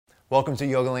Welcome to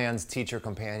Yogaland's Teacher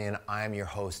Companion. I'm your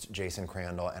host, Jason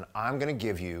Crandall, and I'm going to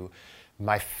give you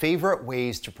my favorite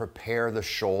ways to prepare the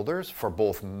shoulders for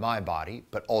both my body,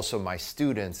 but also my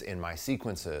students in my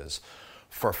sequences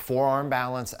for forearm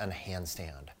balance and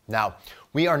handstand. Now,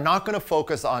 we are not going to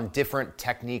focus on different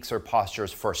techniques or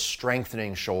postures for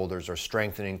strengthening shoulders or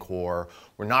strengthening core.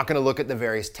 We're not going to look at the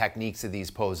various techniques of these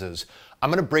poses. I'm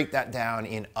going to break that down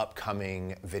in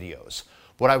upcoming videos.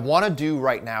 What I want to do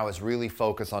right now is really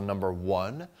focus on number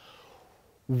one,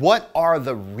 what are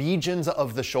the regions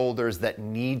of the shoulders that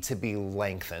need to be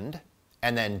lengthened?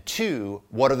 And then two,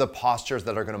 what are the postures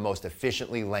that are going to most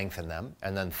efficiently lengthen them?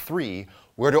 And then three,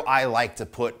 where do I like to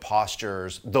put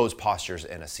those postures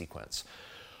in a sequence?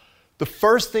 The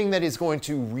first thing that is going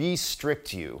to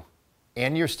restrict you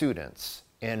and your students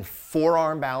in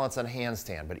forearm balance and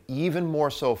handstand, but even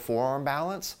more so forearm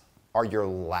balance, are your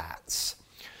lats.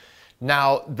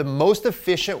 Now, the most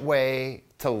efficient way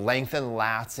to lengthen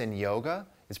lats in yoga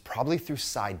is probably through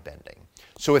side bending.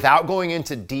 So without going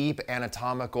into deep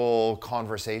anatomical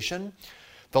conversation,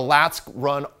 the lats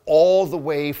run all the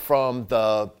way from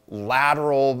the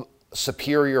lateral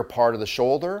superior part of the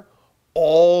shoulder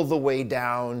all the way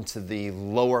down to the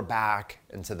lower back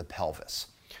and to the pelvis.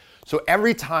 So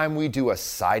every time we do a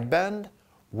side bend,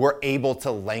 we're able to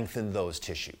lengthen those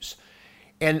tissues.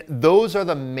 And those are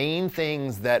the main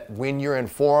things that when you're in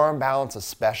forearm balance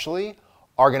especially,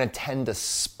 are going to tend to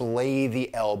splay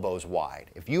the elbows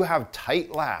wide. If you have tight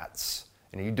lats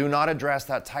and you do not address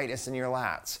that tightness in your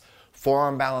lats,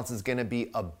 forearm balance is going to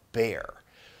be a bear.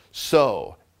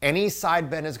 So any side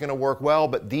bend is going to work well,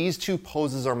 but these two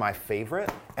poses are my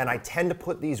favorite, and I tend to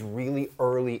put these really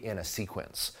early in a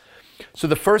sequence. So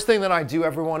the first thing that I do,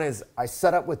 everyone, is I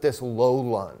set up with this low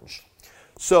lunge.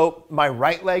 So my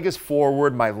right leg is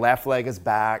forward, my left leg is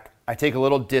back. I take a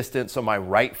little distance so my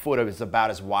right foot is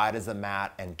about as wide as the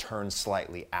mat and turns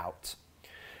slightly out.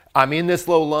 I'm in this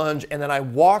low lunge, and then I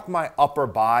walk my upper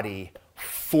body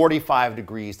 45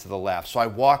 degrees to the left. So I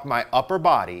walk my upper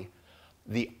body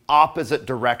the opposite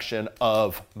direction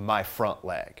of my front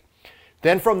leg.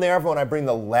 Then from there, everyone, I bring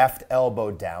the left elbow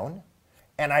down,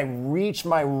 and I reach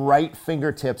my right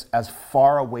fingertips as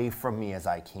far away from me as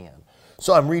I can.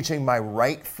 So I'm reaching my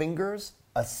right fingers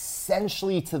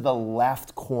essentially to the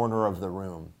left corner of the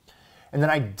room. And then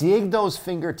I dig those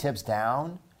fingertips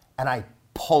down and I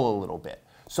pull a little bit.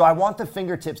 So I want the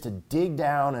fingertips to dig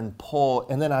down and pull,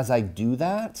 and then as I do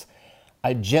that,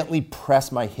 I gently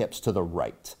press my hips to the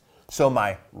right. So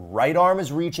my right arm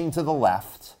is reaching to the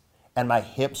left and my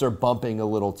hips are bumping a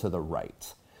little to the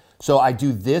right. So I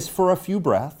do this for a few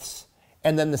breaths,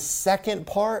 and then the second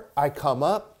part, I come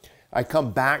up, I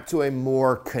come back to a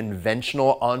more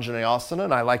conventional Anjaneyasana,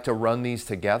 and I like to run these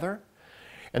together.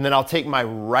 And then I'll take my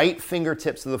right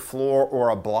fingertips to the floor or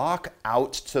a block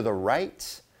out to the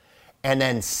right, and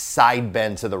then side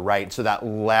bend to the right so that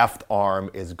left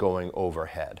arm is going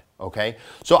overhead, okay?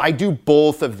 So I do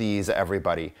both of these,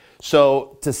 everybody.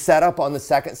 So to set up on the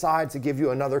second side, to give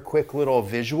you another quick little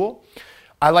visual,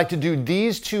 I like to do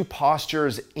these two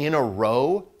postures in a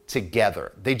row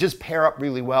together. They just pair up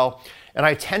really well. And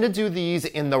I tend to do these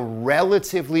in the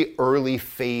relatively early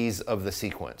phase of the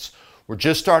sequence. We're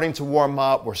just starting to warm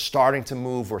up, we're starting to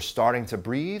move, we're starting to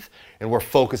breathe, and we're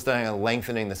focused on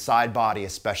lengthening the side body,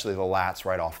 especially the lats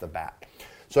right off the bat.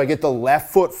 So I get the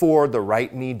left foot forward, the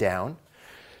right knee down.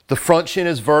 The front shin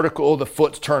is vertical, the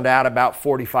foot's turned out about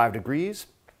 45 degrees.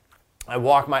 I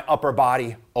walk my upper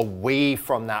body away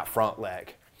from that front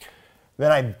leg.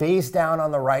 Then I base down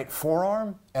on the right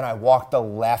forearm and I walk the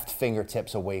left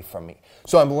fingertips away from me.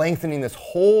 So I'm lengthening this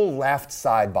whole left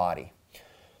side body.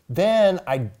 Then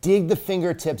I dig the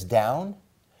fingertips down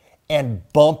and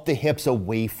bump the hips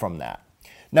away from that.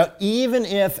 Now, even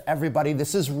if, everybody,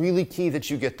 this is really key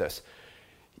that you get this,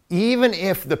 even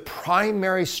if the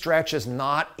primary stretch is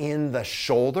not in the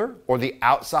shoulder or the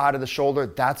outside of the shoulder,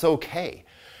 that's okay.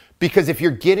 Because if you're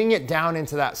getting it down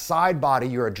into that side body,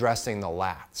 you're addressing the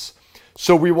lats.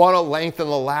 So we want to lengthen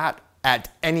the lat at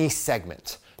any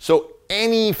segment. So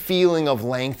any feeling of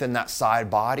length in that side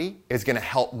body is going to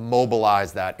help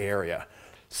mobilize that area.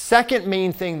 Second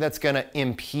main thing that's going to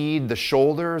impede the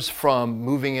shoulders from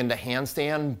moving into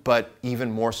handstand, but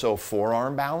even more so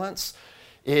forearm balance,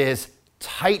 is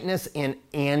tightness in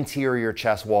anterior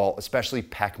chest wall, especially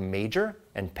pec major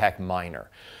and pec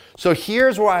minor. So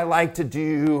here's where I like to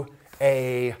do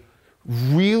a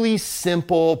really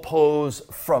simple pose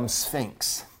from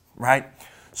Sphinx, right?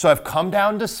 So I've come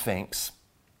down to Sphinx.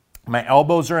 My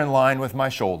elbows are in line with my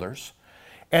shoulders.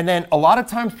 And then a lot of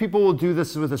times people will do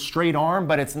this with a straight arm,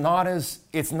 but it's not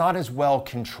as well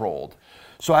controlled.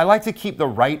 So I like to keep the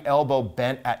right elbow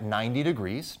bent at 90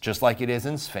 degrees, just like it is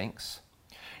in Sphinx.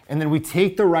 And then we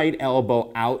take the right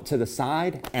elbow out to the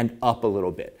side and up a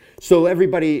little bit. So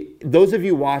everybody, those of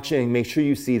you watching, make sure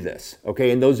you see this, okay?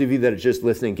 And those of you that are just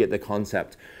listening, get the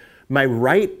concept. My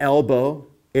right elbow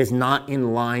is not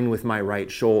in line with my right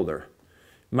shoulder.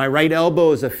 My right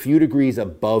elbow is a few degrees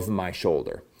above my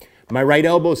shoulder. My right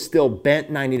elbow is still bent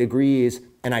 90 degrees,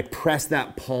 and I press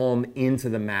that palm into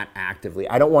the mat actively.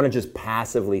 I don't want to just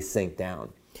passively sink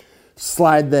down.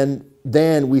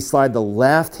 Then we slide the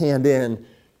left hand in,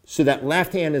 so that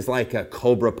left hand is like a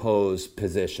cobra pose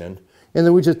position, and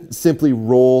then we just simply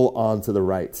roll onto the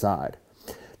right side.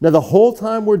 Now the whole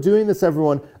time we're doing this,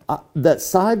 everyone, that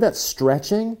side that's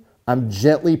stretching, I'm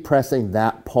gently pressing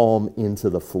that palm into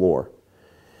the floor.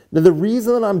 Now, the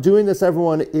reason that I'm doing this,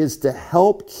 everyone, is to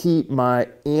help keep my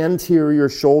anterior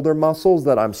shoulder muscles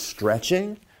that I'm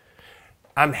stretching,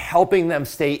 I'm helping them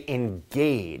stay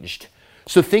engaged.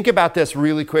 So think about this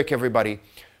really quick, everybody.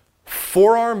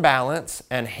 Forearm balance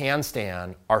and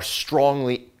handstand are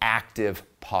strongly active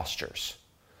postures.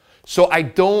 So I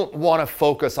don't want to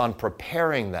focus on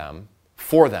preparing them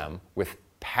for them with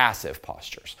passive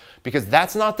postures, because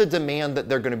that's not the demand that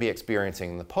they're going to be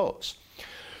experiencing in the pose.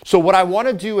 So what I want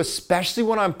to do, especially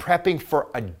when I'm prepping for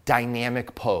a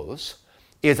dynamic pose,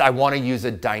 is I want to use a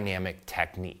dynamic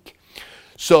technique.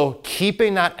 So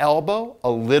keeping that elbow a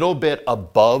little bit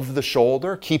above the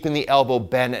shoulder, keeping the elbow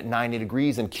bent at 90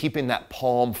 degrees and keeping that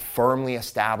palm firmly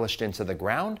established into the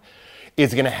ground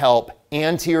is going to help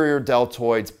anterior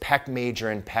deltoids, pec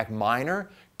major and pec minor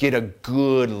get a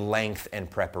good length and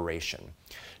preparation.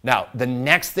 Now, the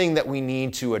next thing that we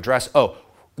need to address,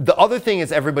 the other thing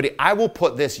is, everybody, I will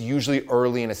put this usually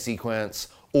early in a sequence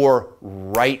or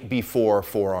right before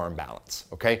forearm balance,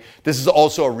 okay? This is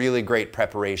also a really great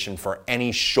preparation for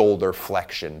any shoulder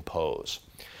flexion pose.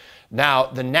 Now,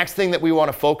 the next thing that we want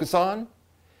to focus on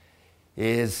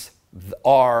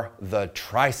are the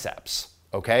triceps,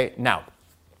 okay? Now,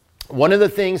 one of the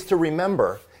things to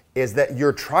remember is that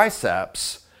your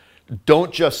triceps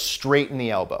don't just straighten the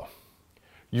elbow.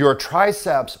 Your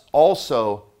triceps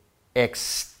also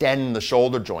extend the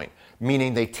shoulder joint,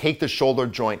 meaning they take the shoulder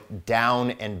joint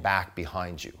down and back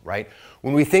behind you, right?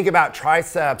 When we think about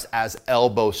triceps as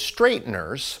elbow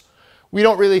straighteners, we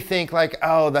don't really think like,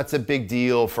 oh, that's a big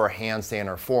deal for a handstand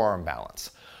or forearm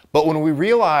balance. But when we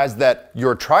realize that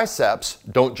your triceps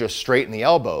don't just straighten the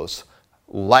elbows,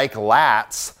 like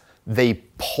lats, they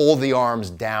pull the arms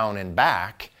down and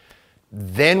back,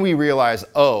 then we realize,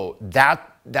 oh,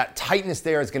 that tightness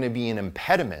there is going to be an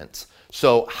impediment.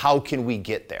 So how can we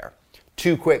get there?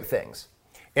 Two quick things.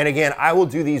 And again, I will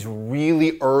do these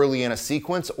really early in a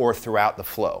sequence or throughout the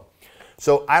flow.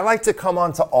 So I like to come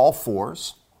onto all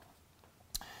fours,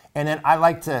 and then I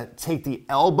like to take the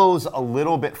elbows a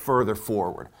little bit further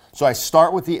forward. So I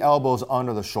start with the elbows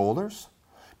under the shoulders,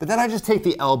 but then I just take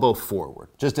the elbow forward,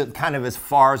 just kind of as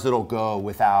far as it'll go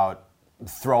without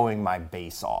throwing my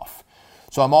base off.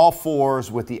 So I'm all fours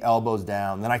with the elbows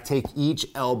down. Then I take each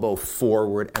elbow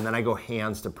forward, and then I go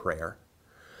hands to prayer.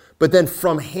 But then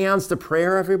from hands to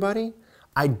prayer, everybody,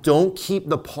 I don't keep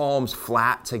the palms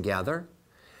flat together.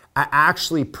 I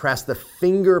actually press the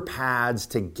finger pads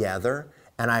together,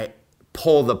 and I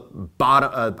pull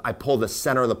the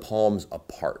center of the palms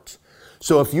apart.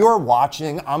 So if you're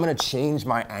watching, I'm going to change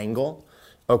my angle,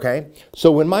 okay? So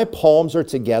when my palms are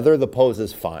together, the pose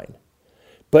is fine.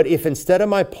 But if instead of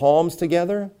my palms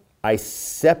together, I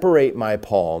separate my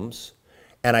palms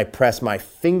and I press my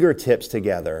fingertips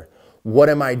together, what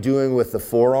am I doing with the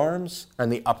forearms and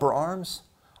the upper arms?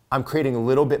 I'm creating a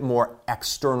little bit more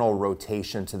external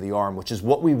rotation to the arm, which is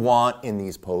what we want in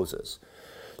these poses.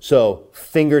 So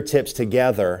fingertips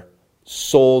together,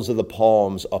 soles of the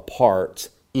palms apart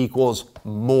equals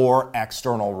more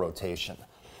external rotation.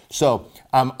 So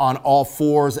I'm on all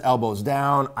fours, elbows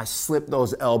down. I slip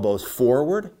those elbows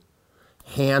forward,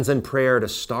 hands in prayer to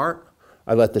start.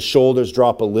 I let the shoulders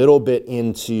drop a little bit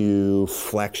into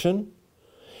flexion.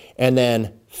 And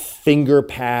then finger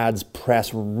pads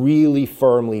press really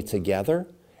firmly together,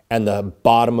 and the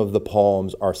bottom of the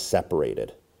palms are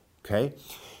separated, okay?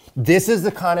 This is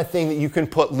the kind of thing that you can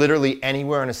put literally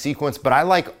anywhere in a sequence, but I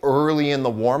like early in the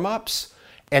warm-ups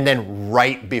and then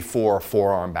right before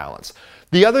forearm balance.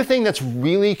 The other thing that's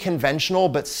really conventional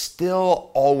but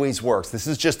still always works, this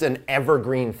is just an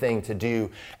evergreen thing to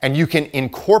do, and you can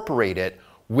incorporate it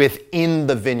within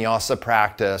the vinyasa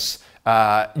practice.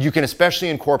 You can especially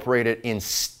incorporate it in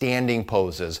standing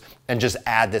poses and just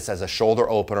add this as a shoulder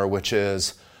opener, which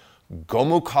is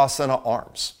Gomukhasana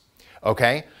arms,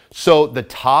 okay? So the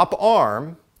top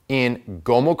arm in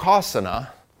Gomukhasana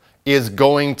is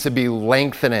going to be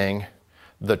lengthening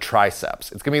the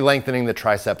triceps. It's going to be lengthening the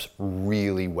triceps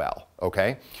really well,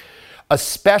 okay?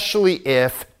 Especially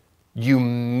if you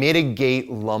mitigate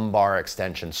lumbar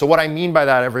extension. So what I mean by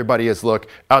that, everybody, is look,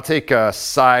 I'll take a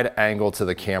side angle to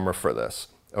the camera for this,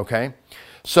 okay?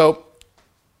 So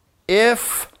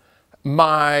if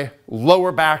my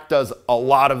lower back does a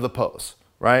lot of the pose,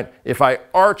 right? If I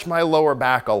arch my lower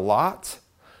back a lot,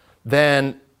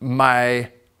 then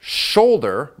my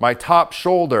shoulder, my top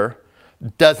shoulder,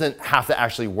 doesn't have to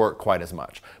actually work quite as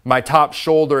much. My top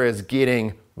shoulder is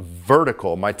getting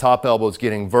vertical. My top elbow is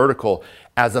getting vertical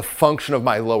as a function of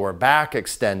my lower back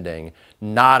extending,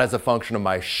 not as a function of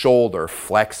my shoulder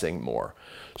flexing more.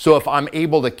 So if I'm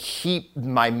able to keep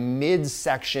my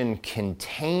midsection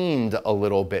contained a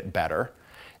little bit better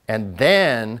and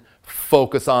then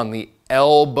focus on the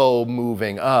elbow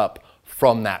moving up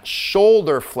from that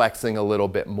shoulder flexing a little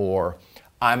bit more,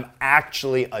 I'm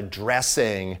actually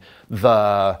addressing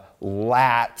the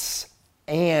lats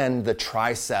and the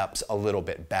triceps a little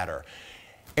bit better.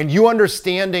 And you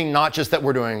understanding not just that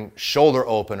we're doing shoulder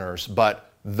openers,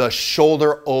 but the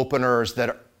shoulder openers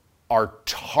that are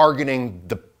targeting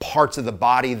the parts of the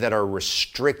body that are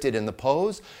restricted in the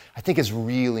pose, I think is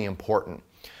really important.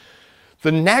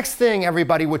 The next thing,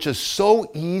 everybody, which is so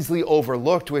easily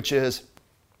overlooked, which is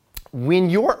when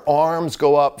your arms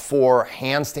go up for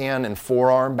handstand and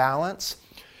forearm balance,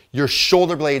 your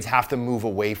shoulder blades have to move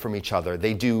away from each other.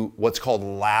 They do what's called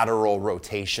lateral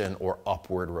rotation or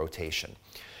upward rotation.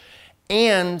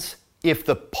 And if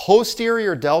the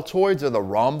posterior deltoids or the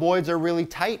rhomboids are really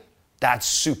tight, that's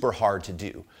super hard to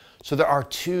do. So there are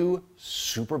two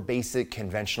super basic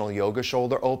conventional yoga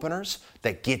shoulder openers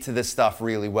that get to this stuff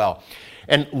really well.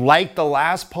 And like the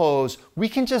last pose, we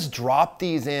can just drop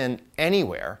these in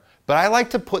anywhere, but I like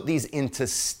to put these into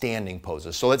standing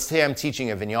poses. So let's say I'm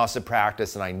teaching a vinyasa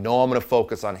practice and I know I'm going to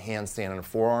focus on handstand and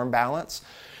forearm balance.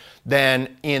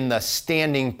 Then in the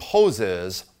standing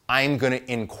poses, I'm going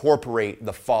to incorporate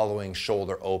the following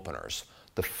shoulder openers.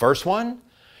 The first one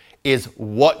is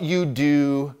what you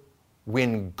do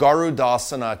when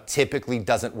Garudasana typically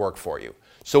doesn't work for you.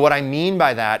 So what I mean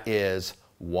by that is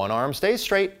one arm stays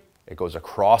straight, it goes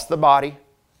across the body,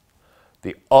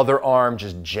 the other arm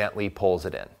just gently pulls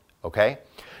it in, okay?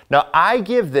 Now I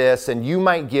give this, and you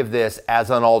might give this as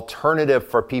an alternative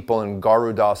for people in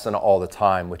Garudasana all the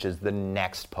time, which is the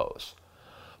next pose.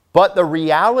 But the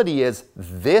reality is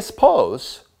this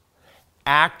pose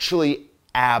actually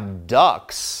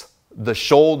abducts the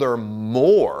shoulder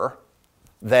more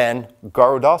than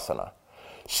Garudasana.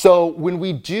 So when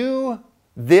we do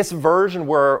this version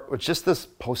where it's just this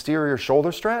posterior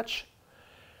shoulder stretch,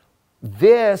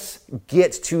 this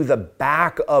gets to the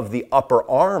back of the upper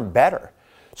arm better.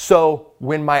 So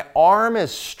when my arm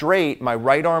is straight, my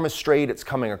right arm is straight, it's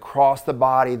coming across the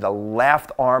body, the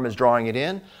left arm is drawing it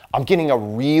in, I'm getting a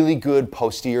really good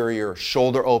posterior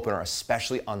shoulder opener,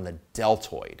 especially on the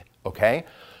deltoid, okay?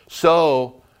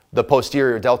 So the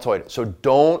posterior deltoid. So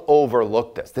don't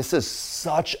overlook this. This is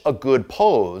such a good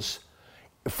pose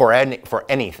for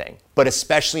anything, but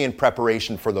especially in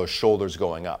preparation for those shoulders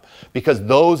going up. Because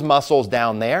those muscles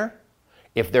down there,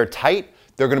 if they're tight,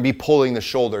 they're going to be pulling the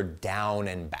shoulder down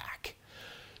and back.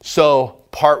 So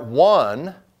part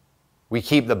one, we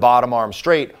keep the bottom arm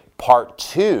straight. Part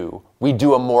two, we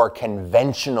do a more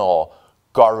conventional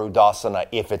Garudasana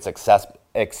if it's accessible,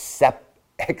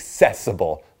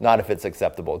 not if it's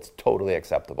acceptable. It's totally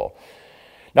acceptable.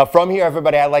 Now from here,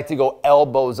 everybody, I like to go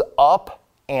elbows up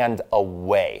and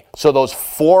away. So those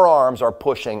forearms are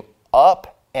pushing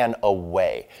up and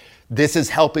away. This is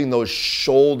helping those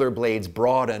shoulder blades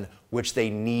broaden, which they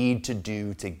need to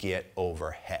do to get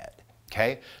overhead,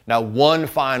 okay? Now one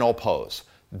final pose.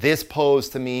 This pose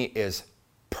to me is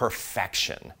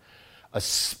perfection,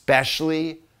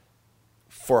 especially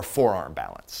for forearm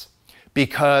balance,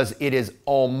 because it is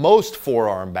almost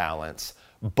forearm balance,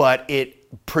 but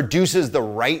it produces the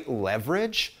right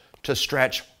leverage to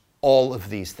stretch all of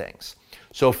these things.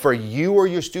 So for you or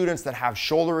your students that have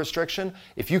shoulder restriction,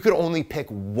 if you could only pick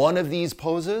one of these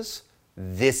poses,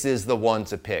 this is the one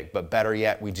to pick. But better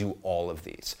yet, we do all of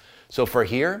these. So for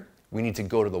here, we need to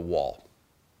go to the wall.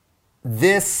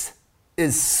 This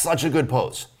is such a good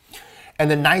pose. And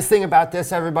the nice thing about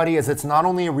this, everybody, is it's not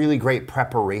only a really great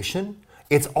preparation,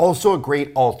 it's also a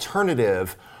great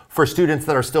alternative for students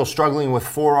that are still struggling with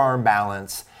forearm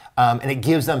balance, and it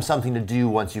gives them something to do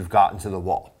once you've gotten to the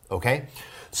wall, okay?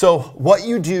 So what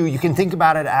you do, you can think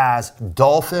about it as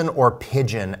dolphin or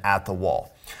pigeon at the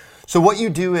wall. So what you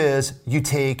do is you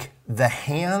take the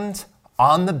hand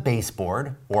on the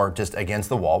baseboard or just against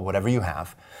the wall, whatever you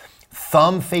have,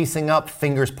 Thumb facing up,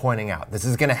 fingers pointing out. This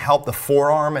is gonna help the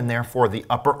forearm and therefore the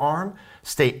upper arm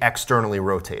stay externally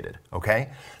rotated, okay?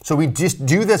 So we just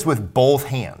do this with both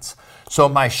hands. So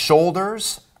my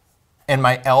shoulders and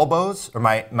my elbows, or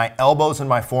my elbows and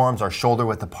my forearms are shoulder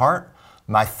width apart.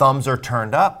 My thumbs are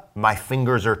turned up, my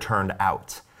fingers are turned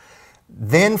out.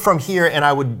 Then from here, and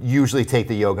I would usually take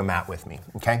the yoga mat with me,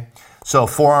 okay? So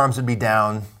forearms would be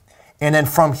down. And then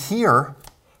from here,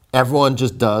 everyone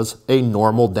just does a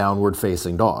normal downward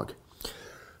facing dog.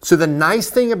 So the nice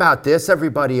thing about this,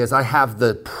 everybody, is I have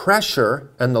the pressure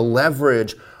and the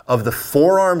leverage of the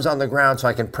forearms on the ground, so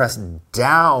I can press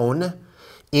down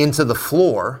into the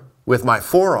floor with my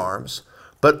forearms,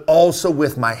 but also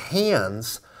with my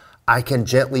hands, I can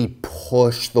gently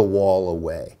push the wall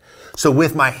away. So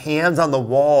with my hands on the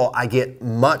wall, I get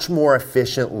much more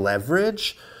efficient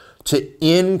leverage to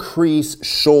increase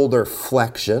shoulder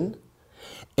flexion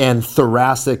and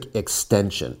thoracic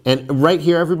extension. And right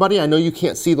here, everybody, I know you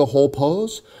can't see the whole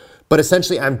pose, but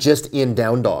essentially I'm just in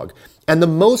down dog. And the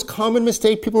most common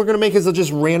mistake people are gonna make is they'll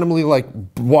just randomly like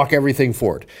walk everything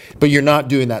forward. But you're not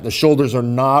doing that. The shoulders are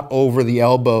not over the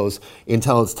elbows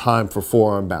until it's time for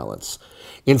forearm balance.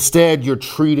 Instead, you're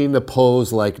treating the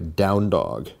pose like down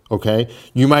dog, okay?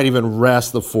 You might even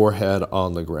rest the forehead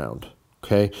on the ground,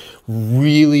 okay?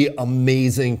 Really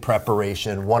amazing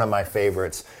preparation, one of my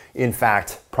favorites. In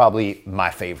fact, probably my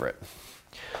favorite.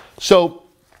 So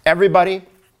everybody,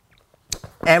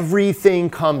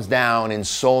 everything comes down in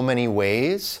so many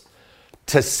ways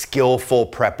to skillful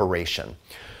preparation.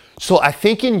 So I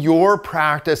think in your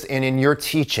practice and in your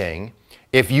teaching,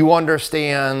 if you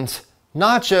understand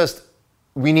not just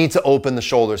we need to open the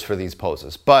shoulders for these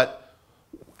poses, but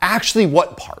actually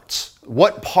what parts?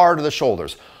 What part of the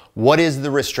shoulders? What is the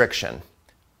restriction?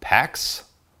 Pecs,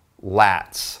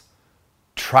 lats,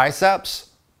 triceps,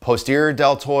 posterior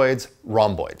deltoids,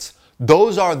 rhomboids.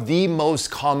 Those are the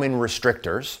most common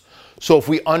restrictors. So if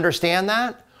we understand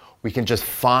that, we can just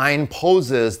find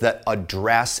poses that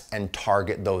address and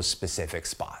target those specific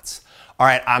spots. All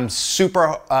right, I'm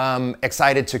super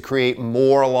excited to create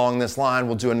more along this line.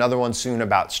 We'll do another one soon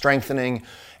about strengthening.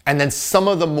 And then some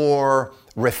of the more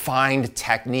refined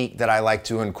technique that I like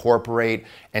to incorporate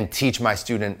and teach my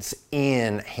students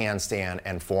in handstand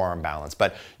and forearm balance.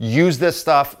 But use this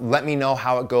stuff. Let me know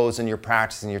how it goes in your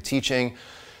practice and your teaching.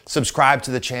 Subscribe to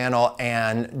the channel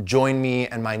and join me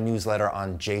and my newsletter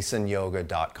on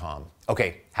jasonyoga.com.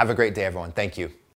 Okay, have a great day, everyone. Thank you.